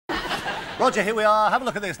Roger, here we are. Have a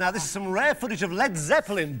look at this now. This is some rare footage of Led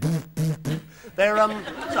Zeppelin. They're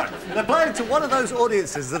playing to one of those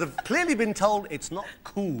audiences that have clearly been told it's not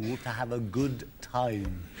cool to have a good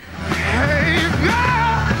time. Hey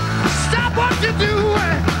girl, stop what you're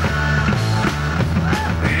doing.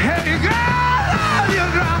 Hey girl, you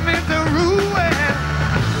drive me to ruin.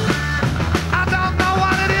 I don't know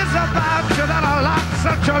what it is about you that I like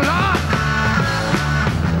such a lot,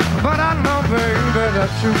 but I know, baby, that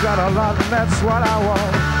you got a lot, and that's what I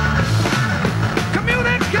want.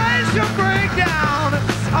 Communication breakdown,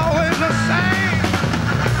 it's always the same.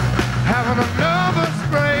 Having a nervous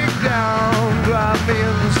breakdown drive me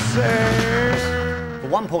insane. For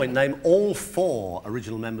 1 point, name all 4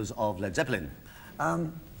 original members of Led Zeppelin.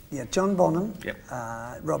 Yeah, John Bonham, Yep.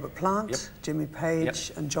 Robert Plant, Yep. Jimmy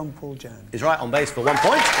Page, and John Paul Jones. He's right on base for 1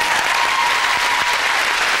 point.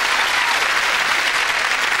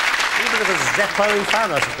 A bit of a Zeppo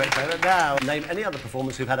fan, I suspect. Now, name any other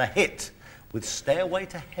performers who've had a hit with Stairway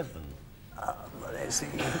to Heaven. Well, there's the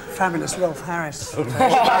fabulous Rolf Harris. Rolf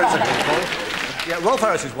Harris, a good point. Yeah, Rolf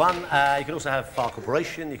Harris is one. You can also have Far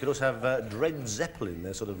Corporation. You can also have Dred Zeppelin.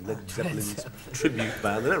 They're sort of Led Zeppelin's tribute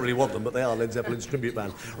band. They don't really want them, but they are Led Zeppelin's tribute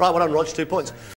band. Right, well done, Rog, 2 points.